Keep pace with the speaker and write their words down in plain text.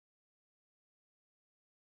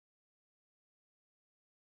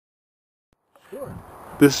Sure.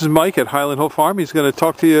 This is Mike at Highland Hill Farm. He's going to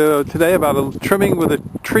talk to you today about a trimming with a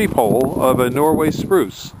tree pole of a Norway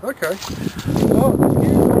spruce. Okay. Well,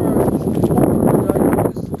 here's what I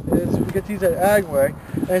use. We get these at Agway,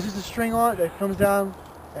 and it's just a string on it that comes down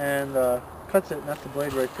and cuts it, and that's the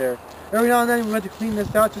blade right there. Every now and then we have to clean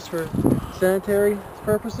this out just for sanitary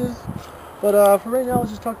purposes. But for right now,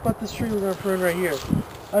 let's just talk about this tree we're going to prune right here.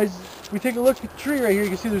 As we take a look at the tree right here, you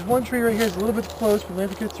can see there's one tree right here that's a little bit close. We're going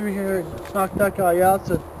to get through here and knock that guy out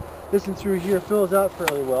so this one through here fills out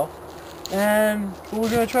fairly well. And what we're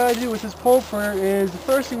going to try to do with this pole pruner is, the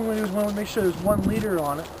first thing we're going to do is we want to make sure there's 1 leader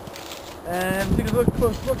on it. And take a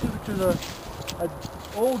close look, there's an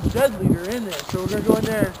old dead leader in there. So we're going to go in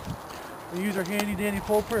there and use our handy dandy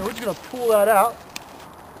pole pruner. We're just going to pull that out,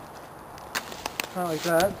 kind of like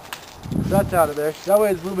that. That's out of there. That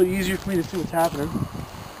way it's a little bit easier for me to see what's happening.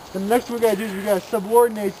 Then the next thing we got to do is we got to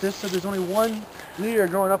subordinate this so there's only 1 leader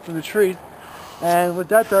going up from the tree. And what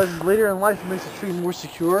that does is later in life it makes the tree more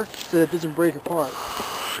secure so that it doesn't break apart.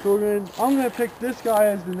 So I'm going to pick this guy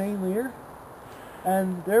as the main leader,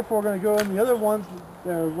 and therefore we're going to go in the other ones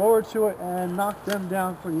that are lower to it and knock them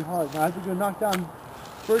down pretty hard. Now I think we're going to knock down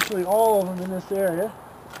virtually all of them in this area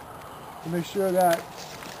to make sure that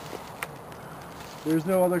there's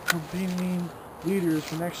no other competing leaders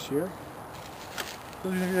for next year. So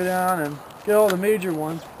we're going to go down and get all the major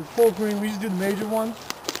ones. With pole pruning, we just do the major ones.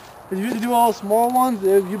 If you do all the small ones,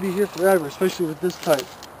 you'll be here forever, especially with this type.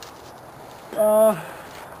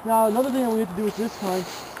 Now another thing that we have to do with this kind,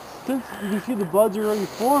 since you can see the buds are already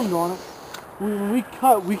formed on it, when we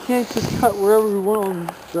cut, we can't just cut wherever we want on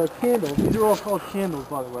the candles. These are all called candles,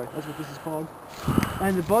 by the way. That's what this is called.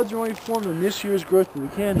 And the buds are only formed on this year's growth of the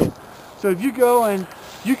candle. So if you go and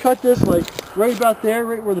you cut this like right about there,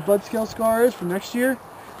 right where the bud scale scar is for next year,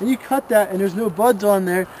 and you cut that and there's no buds on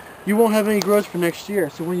there, you won't have any growth for next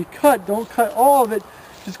year. So when you cut, don't cut all of it,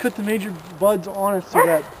 just cut the major buds on it so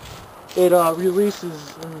that it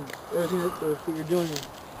releases and everything that you're doing,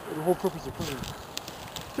 the whole purpose of pruning.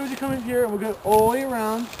 So as you come in here, and we'll go all the way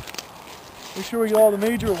around, make sure we get all the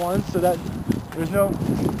major ones so that there's no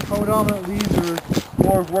codominant leaves or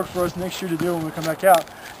more work for us next year to do when we come back out.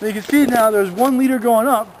 So you can see now there's 1 leader going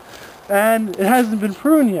up and it hasn't been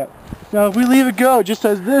pruned yet. Now if we leave it go just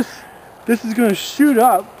as this is going to shoot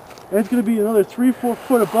up, and it's going to be another 3-4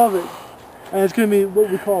 foot above it, and it's going to be what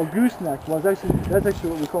we call a gooseneck. Well, that's actually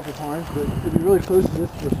what we call for pines, but it's going to be really close to this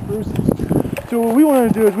for spruces. So what we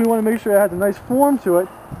want to do is we want to make sure it has a nice form to it.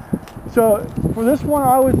 So for this one,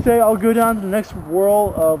 I would say I'll go down to the next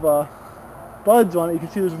whirl of buds on it. You can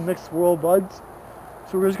see there's a next whirl of buds.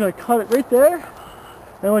 So we're just going to cut it right there.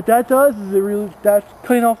 And what that does is that's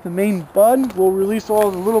cutting off the main bud will release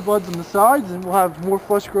all the little buds on the sides, and we'll have more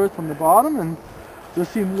flush growth from the bottom, and you'll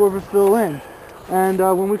see more of it fill in. And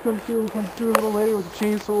when we come through a little later with the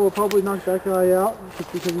chainsaw, we'll probably knock that guy out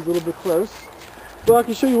just because he's a little bit close. But I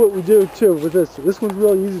can show you what we do too with this. So this one's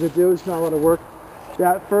really easy to do. It's not a lot of work.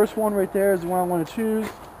 That first one right there is the one I want to choose.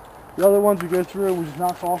 The other ones we go through and we just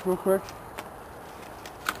knock off real quick.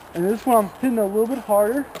 And this one I'm hitting a little bit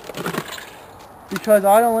harder because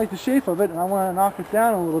I don't like the shape of it and I want to knock it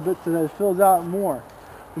down a little bit so that it fills out more.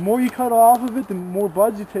 The more you cut off of it, the more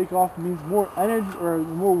buds you take off. It means more energy or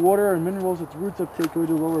more water and minerals that the roots uptake go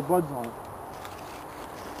to lower buds on it.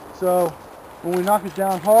 So when we knock it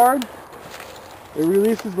down hard, it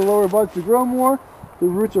releases the lower buds to grow more. The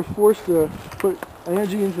roots are forced to put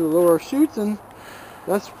energy into the lower shoots, and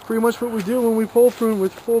that's pretty much what we do when we pole prune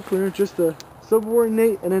with pole pruner, just to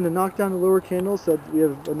subordinate and then to knock down the lower candles so that we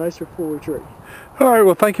have a nicer, fuller tree. All right,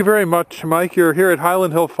 well, thank you very much, Mike. You're here at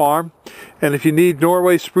Highland Hill Farm, and if you need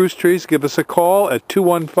Norway spruce trees, give us a call at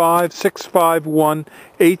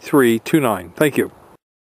 215-651-8329. Thank you.